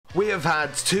We have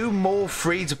had 2 more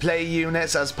free-to-play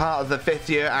units as part of the 5th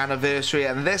year anniversary,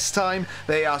 and this time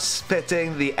they are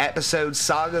spitting the episode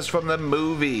Sagas from the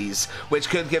Movies, which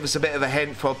could give us a bit of a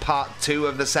hint for part 2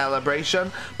 of the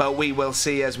celebration, but we will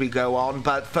see as we go on.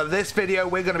 But for this video,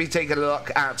 we're going to be taking a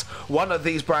look at one of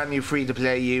these brand new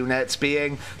free-to-play units,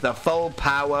 being the Full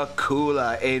Power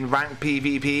Cooler in ranked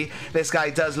PvP. This guy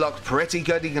does look pretty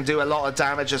good. He can do a lot of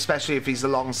damage, especially if he's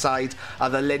alongside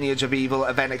other Lineage of Evil,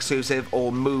 event exclusive,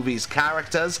 or movies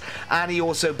characters, and he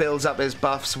also builds up his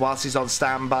buffs whilst he's on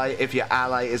standby if your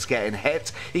ally is getting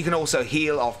hit. He can also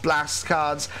heal off blast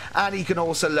cards, and he can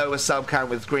also lower sub count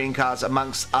with green cards,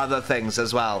 amongst other things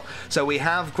as well. So we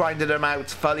have grinded him out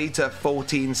fully to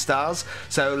 14 stars,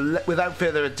 so without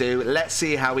further ado, let's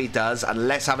see how he does, and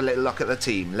let's have a little look at the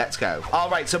team. Let's go.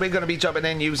 Alright, so we're going to be jumping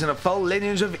in using a full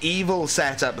Lineage of Evil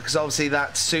setup, because obviously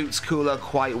that suits Cooler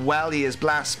quite well. He is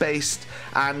blast based,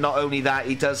 and not only that,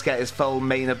 he does get his full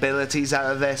main abilities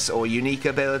out of this, or unique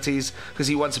abilities, because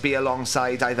he wants to be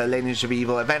alongside either Lineage of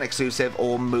Evil, event exclusive,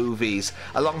 or movies.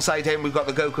 Alongside him, we've got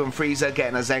the Goku and Frieza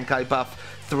getting a Zenkai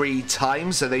buff 3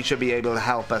 times, so they should be able to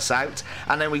help us out.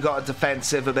 And then we got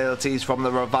defensive abilities from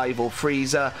the Revival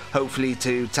Frieza, hopefully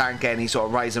to tank any sort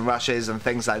of rise and rushes and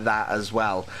things like that as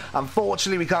well.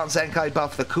 Unfortunately, we can't Zenkai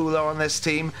buff the Cooler on this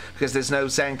team because there's no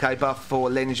Zenkai buff for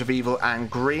Lineage of Evil and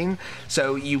Green,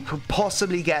 so you could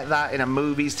possibly get that in a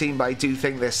movies team, but I do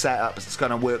think this setup is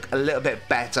going to work a little bit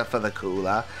better for the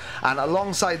Cooler. And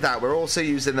alongside that, we're also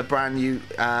using the brand new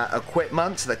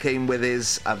equipment that came with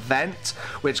his event,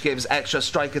 which gives extra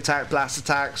strike attack,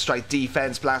 strike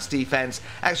defense, blast defense,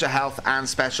 extra health, and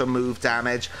special move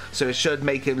damage. So it should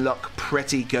make him look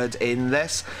pretty good in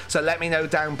this. So let me know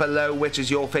down below which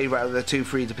is your favorite of the 2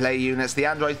 free-to-play units, the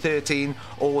Android 13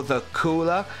 or the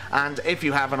Cooler. And if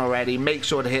you haven't already, make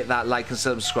sure to hit that like and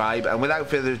subscribe. And without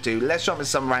further ado, let's jump in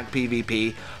some ranked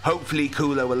PvP. Hopefully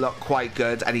Cooler will look quite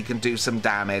good and he can do some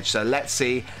damage. So let's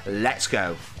see. Let's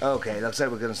go. Okay, looks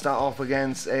like we're going to start off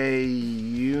against a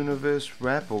Universe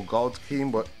Rep or God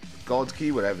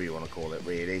Key, whatever you want to call it,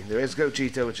 really. There is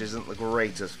Gogeta, which isn't the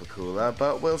greatest for Cooler,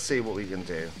 but we'll see what we can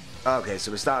do. Okay,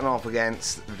 so we're starting off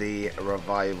against the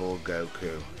Revival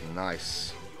Goku.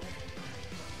 Nice.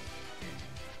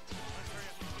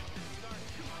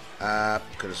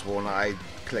 Could have sworn I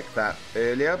clicked that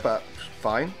earlier, but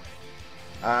fine.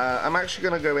 I'm actually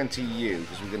going to go into you,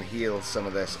 because we can heal some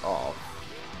of this off.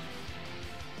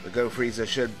 The Go Frieza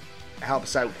should help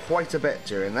us out quite a bit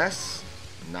during this.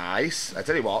 Nice. I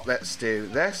tell you what, let's do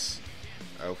this.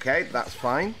 Okay, that's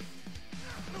fine.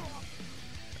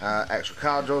 Extra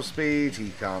card draw speed.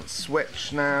 He can't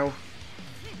switch now.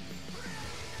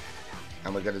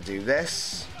 And we're going to do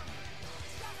this.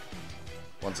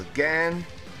 Once again.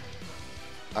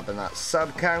 Up in that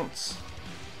sub count.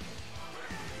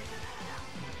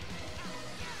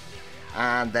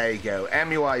 And there you go.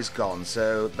 MUI's gone,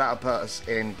 so that'll put us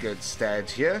in good stead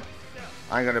here.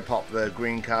 I'm going to pop the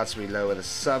green card so we lower the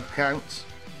sub count.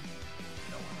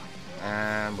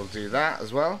 And we'll do that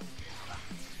as well.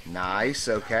 Nice,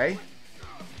 okay.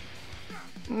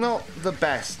 Not the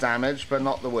best damage, but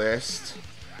not the worst.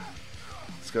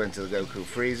 Let's go into the Goku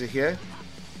Frieza here.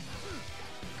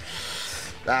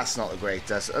 That's not the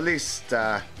greatest. At least,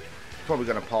 probably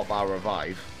going to pop our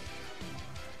revive.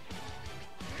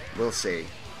 We'll see.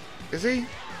 Is he?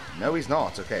 No, he's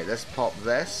not. Okay, let's pop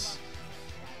this.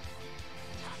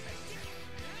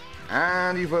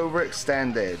 And you've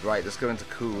overextended. Right, let's go into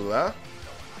Cooler.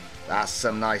 That's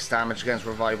some nice damage against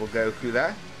Revival Goku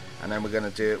there. And then we're going to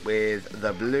do it with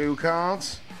the blue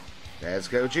cards. There's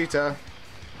Gogeta.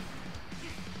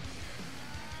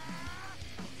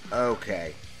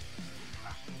 Okay.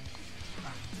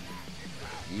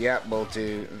 Yep, we'll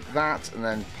do that and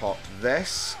then pop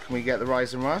this. Can we get the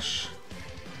Rise and Rush?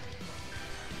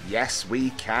 Yes,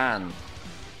 we can.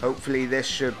 Hopefully this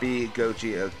should be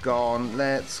Gogeta gone.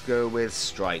 Let's go with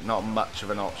Strike. Not much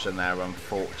of an option there,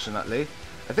 unfortunately.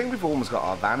 I think we've almost got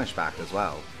our Vanish back as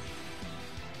well.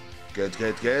 Good,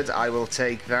 good, good. I will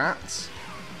take that.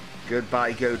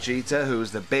 Goodbye, Gogeta,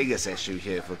 who's the biggest issue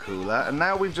here for Cooler. And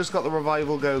now we've just got the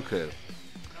Revival Goku.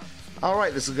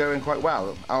 Alright, this is going quite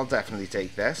well. I'll definitely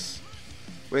take this.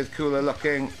 With Cooler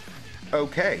looking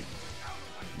okay.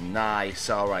 Nice,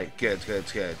 alright, good, good,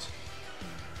 good.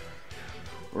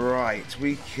 Right,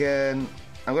 we can...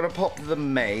 I'm going to pop the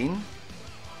main.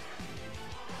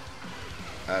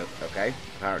 Oh, okay.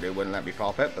 Apparently it wouldn't let me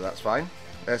pop it, but that's fine.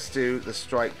 Let's do the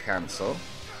strike cancel.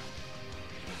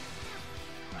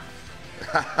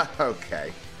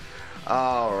 Okay.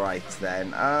 Alright then.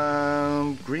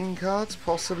 Green cards,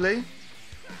 possibly?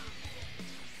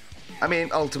 I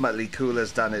mean, ultimately,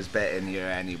 Cooler's done his bit in here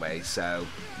anyway, so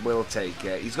We'll take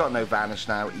it. He's got no Vanish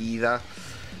now either.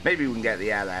 Maybe we can get the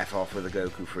LF off with the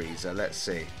Goku Frieza. Let's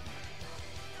see.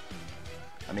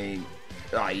 I mean,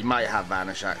 he might have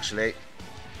Vanish actually.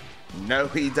 No,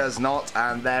 he does not.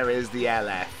 And there is the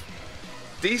LF.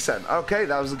 Decent. Okay,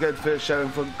 that was a good first showing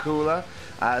for Cooler.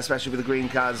 Especially with the green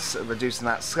cards reducing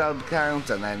that sub count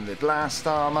and then the blast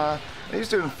armor. He was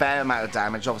doing a fair amount of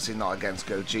damage, obviously not against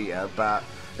Gogeta, but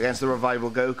against the Revival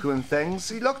Goku and things,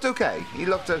 he looked okay. He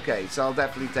looked okay, so I'll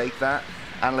definitely take that.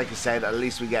 And like I said, at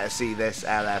least we get to see this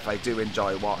LF. I do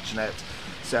enjoy watching it.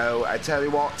 So I tell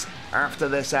you what, after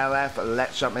this LF,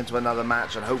 let's jump into another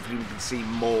match and hopefully we can see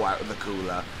more out of the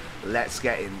Cooler. Let's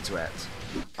get into it.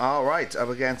 Alright, up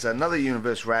against another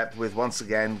Universe rep with once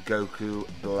again Goku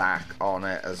Black on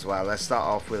it as well. Let's start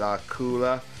off with our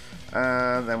Cooler,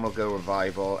 then we'll go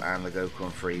Revival and the Goku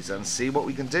and Frieza and see what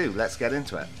we can do. Let's get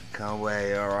into it.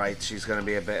 Kawaii, alright, she's going to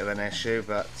be a bit of an issue,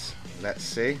 but let's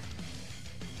see.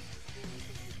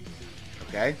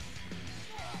 Okay.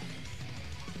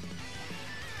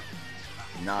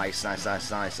 Nice, nice,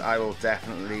 nice, nice. I will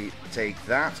definitely take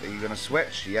that. Are you going to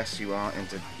switch? Yes, you are,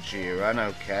 into Jiren.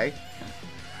 Okay.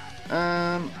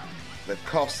 The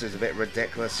cost is a bit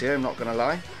ridiculous here, I'm not going to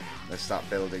lie. Let's start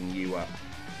building you up.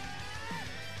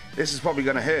 This is probably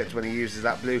going to hurt when he uses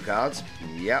that blue card.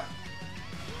 Yep.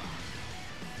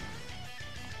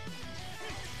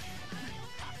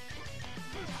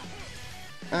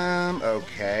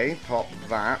 Okay, pop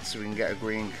that so we can get a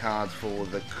green card for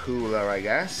the Cooler, I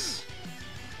guess.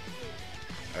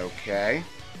 Okay.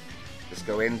 Let's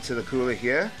go into the Cooler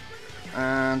here.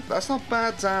 And that's not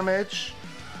bad damage.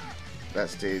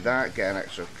 Let's do that, get an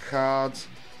extra card,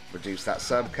 reduce that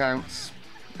sub counts.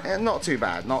 Not too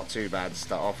bad to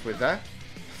start off with there.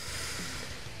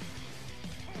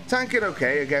 Tanking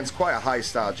okay against quite a high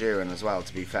star Jiren as well,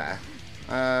 to be fair.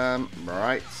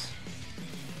 Right.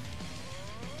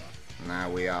 Now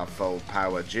we are full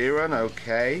power Jiren,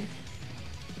 okay.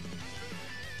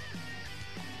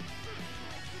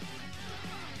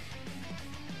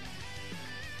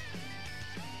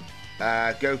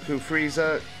 Goku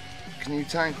Frieza, can you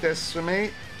tank this for me?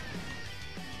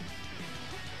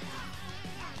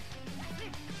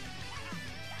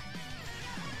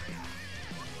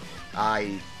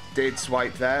 I did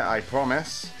swipe there, I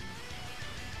promise.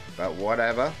 But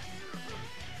whatever.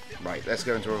 Right, let's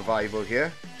go into Revival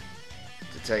here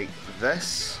to take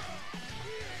this.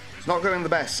 It's not going the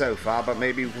best so far, but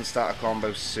maybe we can start a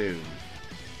combo soon.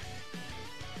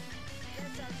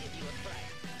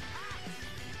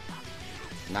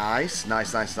 Nice,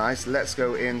 nice, nice, nice. Let's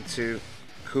go into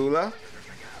Cooler.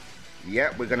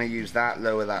 Yep, we're going to use that,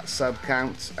 lower that sub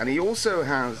count. And he also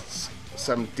has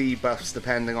some debuffs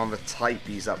depending on the type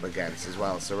he's up against as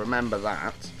well, so remember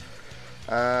that.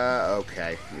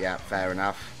 Okay, yeah, fair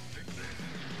enough.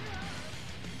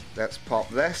 Let's pop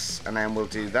this, and then we'll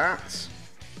do that.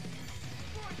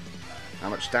 How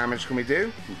much damage can we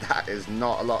do? That is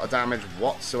not a lot of damage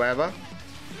whatsoever.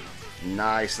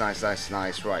 Nice, nice, nice,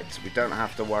 nice. Right, we don't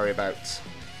have to worry about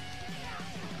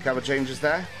cover changes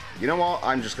there. You know what?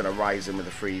 I'm just going to rise in with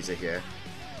a Frieza here.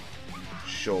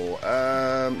 Sure.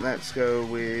 Let's go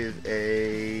with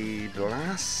a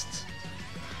Blast.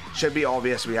 Should be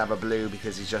obvious we have a blue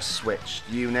because he's just switched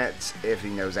units if he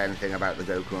knows anything about the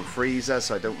Goku and Frieza,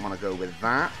 so I don't want to go with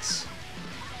that.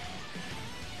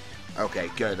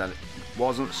 Okay, good. And it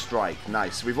wasn't Strike.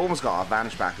 Nice. We've almost got our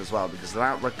Vanish back as well because of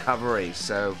that recovery,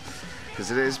 so...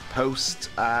 because it is post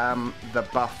the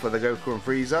buff for the Goku and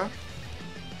Frieza.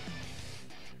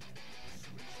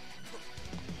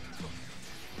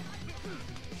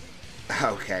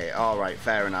 Okay, alright,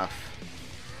 fair enough.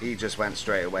 He just went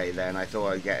straight away then. I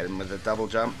thought I'd get him with a double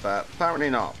jump, but apparently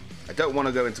not. I don't want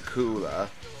to go into Cooler.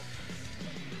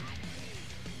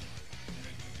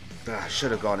 I should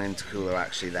have gone into Cooler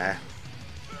actually there.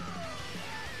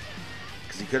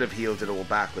 Because he could have healed it all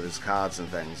back with his cards and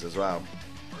things as well.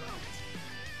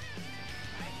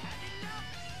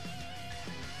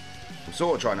 I'm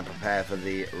sort of trying to prepare for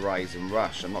the Rise and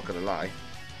Rush, I'm not going to lie.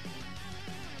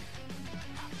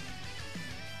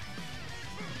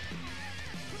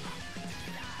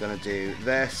 Gonna do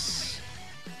this.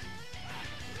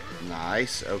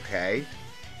 Nice, okay.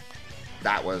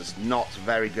 That was not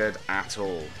very good at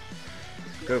all.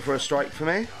 Go for a strike for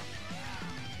me.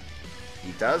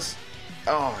 He does.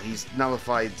 Oh, he's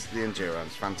nullified the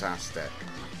endurance. Fantastic.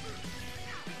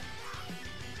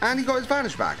 And he got his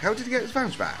Vanish back. How did he get his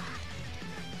Vanish back?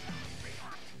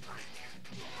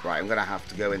 Right, I'm gonna have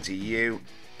to go into you.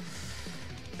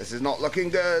 This is not looking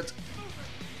good.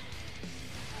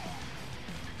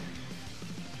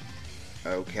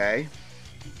 Okay.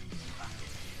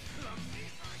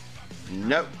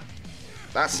 Nope.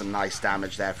 That's some nice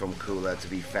damage there from Cooler, to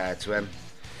be fair to him.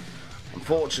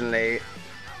 Unfortunately,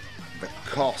 the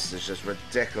cost is just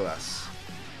ridiculous.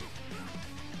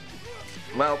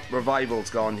 Well, Revival's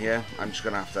gone here. I'm just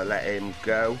going to have to let him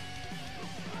go.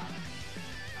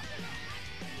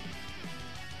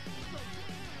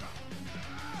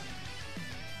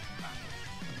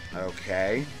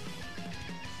 Okay.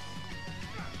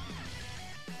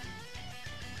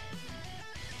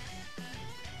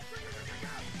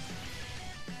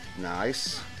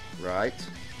 Nice. Right.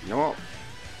 You know what?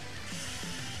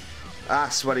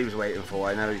 That's what he was waiting for.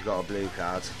 I know he's got a blue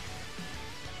card.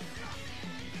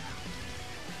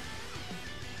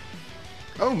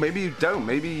 Oh, maybe you don't.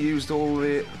 Maybe you used all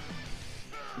the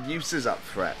uses up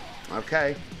for it.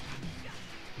 Okay.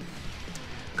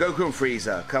 Goku and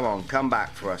Frieza, come on, come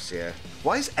back for us here.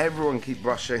 Why does everyone keep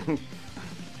rushing?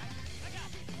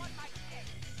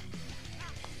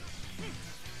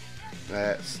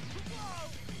 Let's...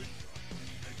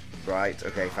 Right,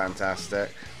 okay,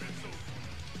 fantastic.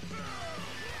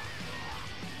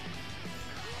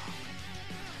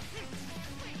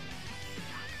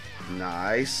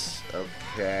 Nice,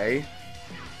 okay.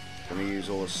 Gonna use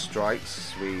all the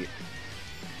strikes. We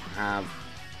have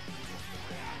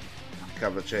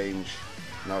cover change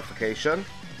notification.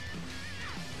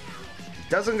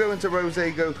 Doesn't go into Rose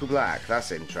Goku Black.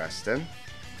 That's interesting.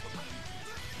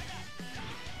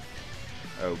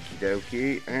 Okie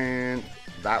dokie. And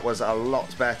that was a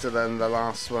lot better than the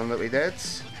last one that we did.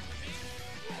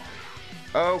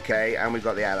 Okay, and we've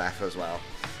got the LF as well.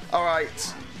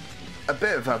 Alright. A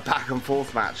bit of a back and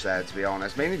forth match there, to be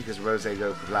honest. Mainly because Rose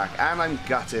Goku Black. And I'm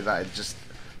gutted that it just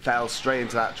fell straight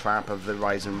into that trap of the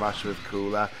Rise and Rush with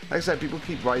Cooler. Like I said, people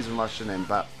keep Rise and Rushing him,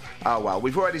 but oh well.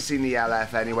 We've already seen the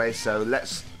LF anyway, so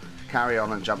let's carry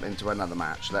on and jump into another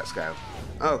match. Let's go.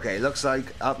 Okay, looks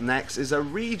like up next is a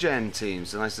regen team.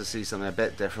 So nice to see something a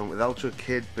bit different with Ultra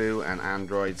Kid Buu and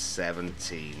Android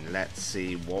 17. Let's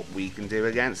see what we can do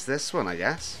against this one, I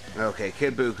guess. Okay,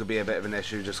 Kid Buu could be a bit of an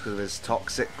issue just because of his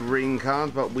toxic green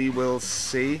card, but we will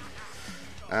see.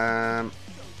 Yeah.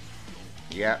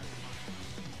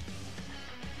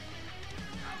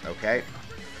 Okay.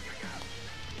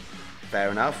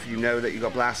 Fair enough. You know that you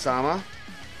got blast armor,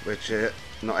 which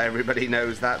not everybody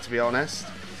knows that, to be honest.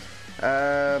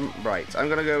 Right, I'm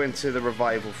going to go into the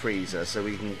Revival Frieza so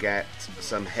we can get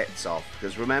some hits off.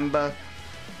 Because remember,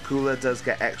 Cooler does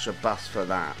get extra buffs for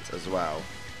that as well.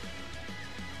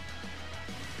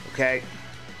 Okay.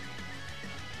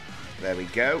 There we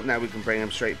go. Now we can bring him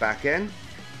straight back in.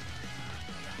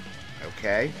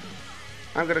 Okay.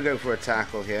 I'm going to go for a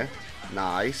tackle here.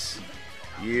 Nice.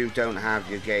 You don't have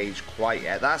your gauge quite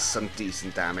yet. That's some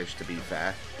decent damage, to be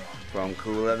fair, from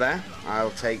Cooler there.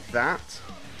 I'll take that.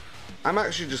 I'm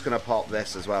actually just going to pop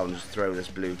this as well and just throw this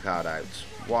blue card out.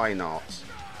 Why not?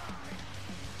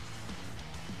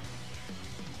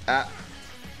 I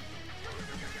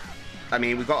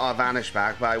mean, we got our Vanish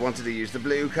back, but I wanted to use the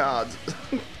blue card.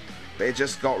 But it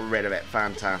just got rid of it.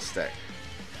 Fantastic.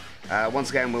 Once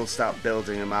again, we'll start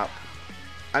building him up.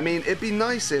 I mean, it'd be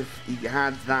nice if he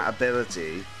had that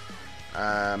ability,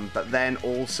 but then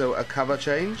also a cover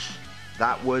change.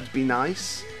 That would be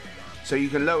nice. So you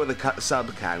can lower the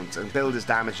sub count and build his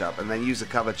damage up and then use a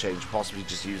cover change, possibly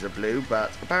just use a blue,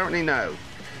 but apparently no,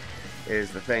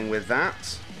 is the thing with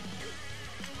that.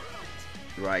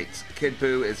 Right, Kid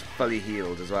Buu is fully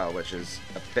healed as well, which is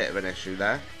a bit of an issue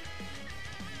there.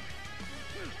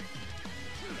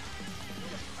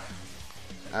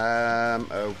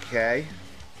 Okay.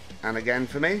 And again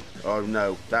for me. Oh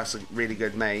no, that's a really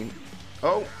good main.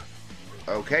 Oh,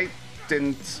 okay.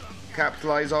 Didn't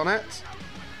capitalize on it.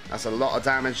 That's a lot of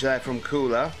damage there from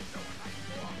Cooler.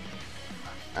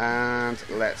 And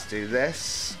let's do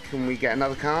this. Can we get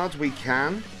another card? We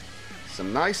can.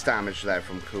 Some nice damage there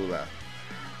from Cooler.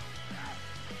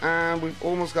 And we've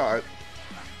almost got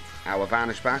our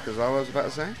Vanish back as well, I was about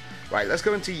to say. Right, let's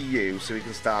go into you so we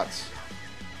can start.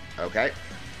 Okay.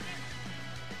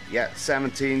 Yeah,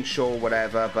 17, sure,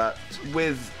 whatever. But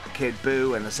with Kid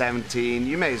Buu and the 17,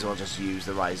 you may as well just use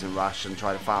the Rise and Rush and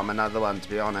try to farm another one, to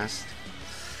be honest.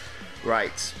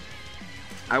 Right,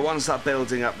 I want to start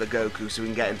building up the Goku so we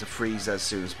can get into Frieza as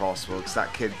soon as possible, because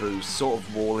that Kid Buu's sort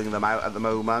of walling them out at the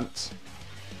moment.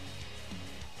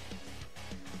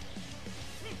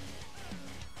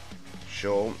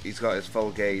 Sure, he's got his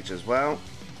full gauge as well.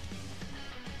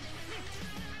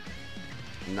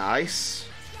 Nice.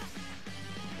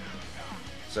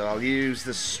 So I'll use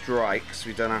the strike so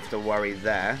we don't have to worry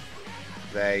there.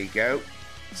 There you go.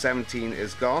 17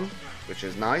 is gone, which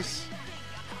is nice.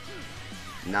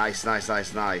 Nice, nice,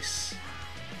 nice, nice.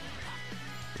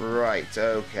 Right,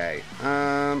 okay.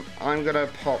 I'm gonna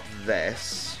pop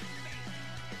this,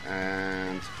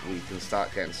 and we can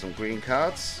start getting some green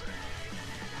cards.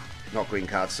 Not green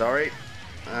cards, sorry.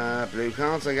 Blue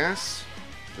cards, I guess.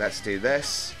 Let's do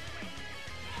this.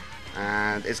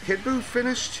 And is Kid Buu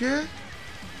finished here?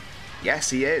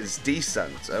 Yes, he is.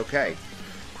 Decent. Okay.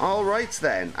 Alright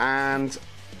then. And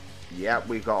yeah,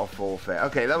 we got a forfeit.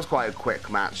 Okay, that was quite a quick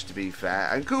match, to be fair.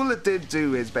 And Cooler did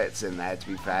do his bits in there, to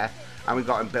be fair. And we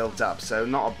got him built up, so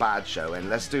not a bad showing.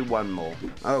 Let's do one more.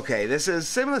 Okay, this is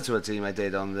similar to a team I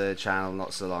did on the channel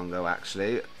not so long ago,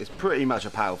 actually. It's pretty much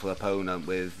a powerful opponent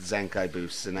with Zenkai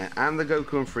boosts in it, and the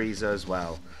Goku and Frieza as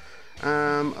well.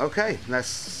 Okay, let's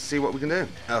see what we can do.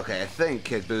 Okay, I think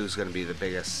Kid Buu's going to be the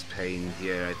biggest pain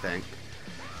here, I think.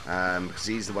 Because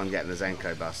he's the one getting the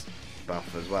Zenkai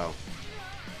buff as well.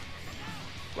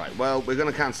 Right, well, we're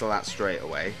going to cancel that straight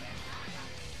away.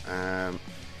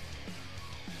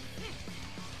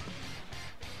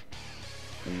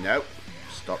 Nope.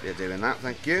 Stop you doing that,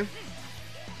 thank you.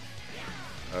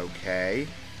 Okay.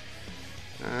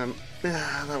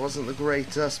 That wasn't the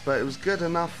greatest, but it was good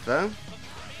enough, though.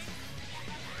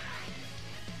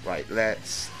 Right,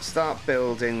 let's start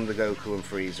building the Goku and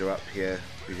Frieza up here,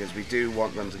 because we do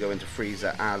want them to go into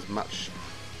Frieza as much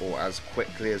or as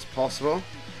quickly as possible.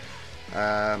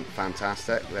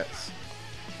 Fantastic.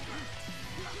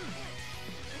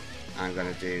 I'm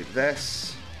going to do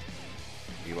this.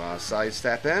 You are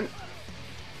sidestepping.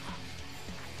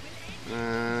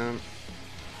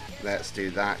 Let's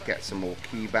do that. Get some more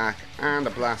ki back and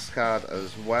a blast card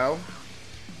as well.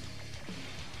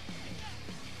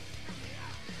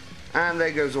 And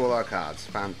there goes all our cards.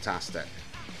 Fantastic.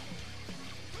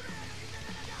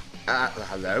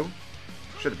 Hello?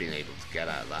 Should have been able to get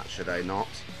out of that, should I not?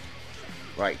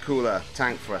 Right, Cooler,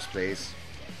 tank for us, please.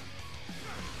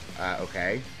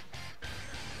 Okay.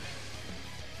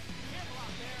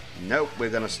 Nope, we're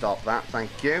going to stop that,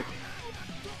 thank you.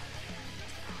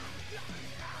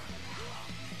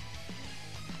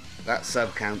 That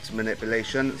sub-count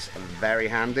manipulation is very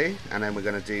handy. And then we're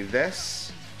going to do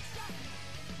this.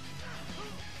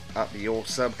 Up your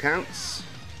sub-counts.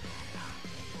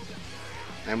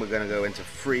 Then we're going to go into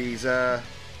Frieza.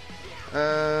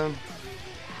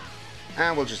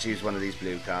 And we'll just use one of these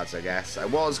blue cards, I guess. I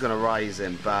was going to rise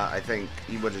him, but I think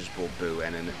he would have just brought Buu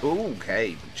in. And ooh,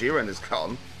 okay, Jiren is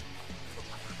gone.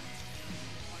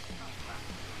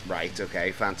 Right,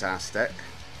 okay, fantastic.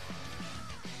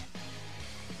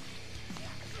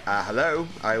 Hello,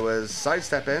 I was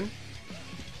sidestepping.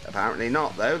 Apparently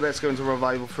not, though. Let's go into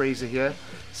Revival Frieza here.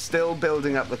 Still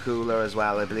building up the Cooler as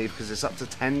well, I believe, because it's up to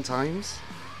 10 times.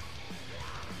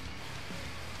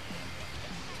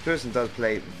 This person does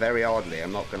play very oddly,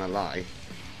 I'm not going to lie.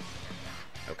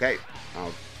 Okay,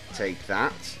 I'll take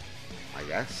that, I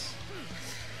guess.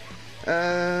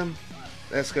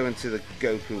 Let's go into the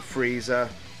Goku Frieza.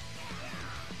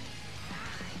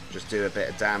 Just do a bit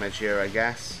of damage here, I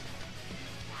guess.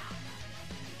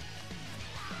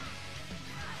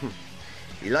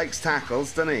 He likes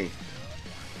tackles, doesn't he?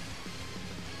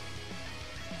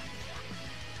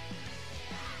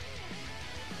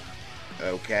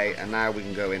 Okay, and now we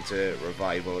can go into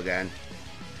Revival again.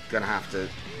 Gonna have to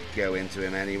go into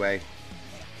him anyway.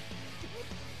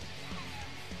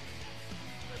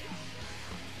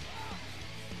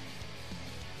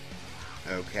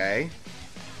 Okay.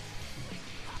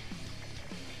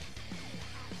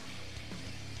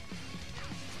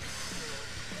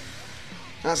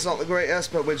 That's not the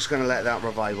greatest, but we're just going to let that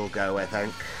Revival go, I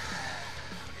think.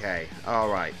 Okay,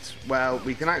 alright. Well,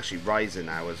 we can actually rise it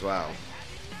now as well.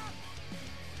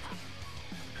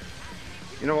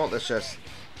 You know what, let's just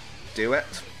do it.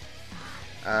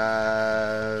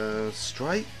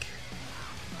 Strike?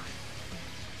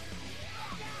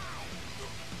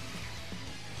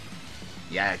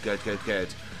 Yeah, good, good, good.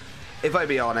 If I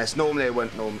be honest, normally I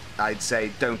wouldn't, I'd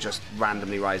say don't just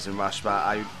randomly rise and rush, but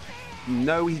I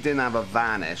know he didn't have a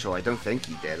vanish, or I don't think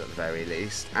he did at the very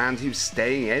least, and he was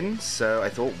staying in, so I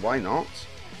thought, why not?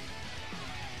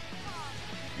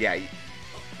 Yeah,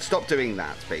 stop doing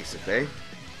that, basically.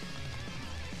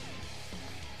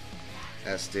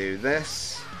 Let's do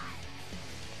this.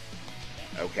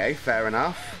 Okay, fair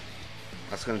enough.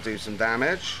 That's going to do some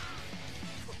damage.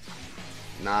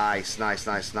 Nice, nice,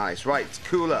 nice, nice. Right,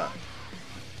 Cooler.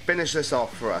 Finish this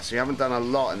off for us. You haven't done a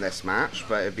lot in this match,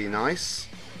 but it'd be nice.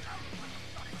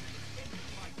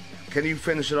 Can you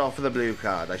finish it off with a blue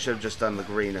card? I should have just done the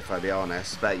green if I be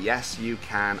honest. But yes, you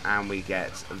can, and we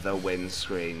get the win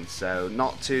screen. So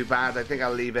not too bad. I think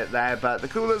I'll leave it there. But the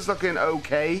Cooler's looking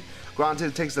okay. Granted,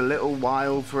 it takes a little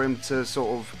while for him to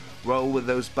sort of roll with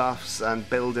those buffs and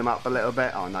build him up a little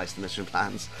bit. Oh, nice, the mission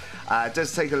plans. It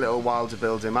does take a little while to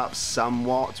build him up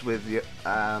somewhat with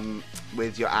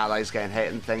your allies getting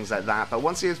hit and things like that, but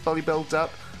once he is fully built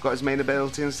up, got his main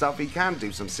ability and stuff, he can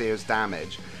do some serious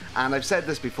damage. And I've said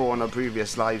this before on a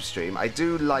previous live stream, I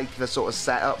do like the sort of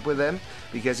setup with him,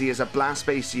 because he is a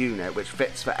blast-based unit which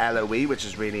fits for LoE, which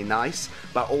is really nice,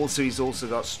 but also he's also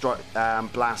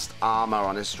got blast armor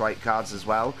on his strike cards as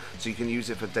well, so you can use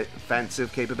it for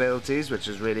defensive capabilities, which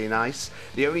is really nice.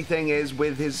 The only thing is,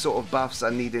 with his sort of buffs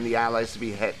and needing the allies to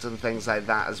be hit and things like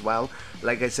that as well,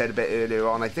 like I said a bit earlier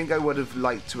on, I think I would have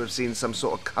liked to have seen some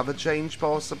sort of cover change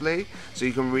possibly, so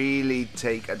you can really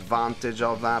take advantage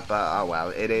of that, but oh well,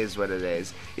 it is what it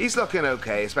is. He's looking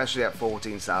okay, especially at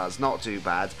 14 stars, not too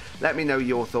bad. Let me know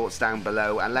your thoughts down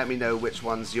below, and let me know which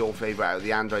one's your favourite out of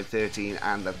the Android 13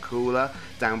 and the Cooler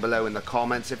down below in the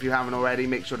comments. If you haven't already,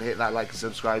 make sure to hit that like and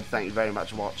subscribe. Thank you very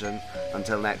much for watching.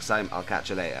 Until next time, I'll catch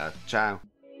you later. Ciao.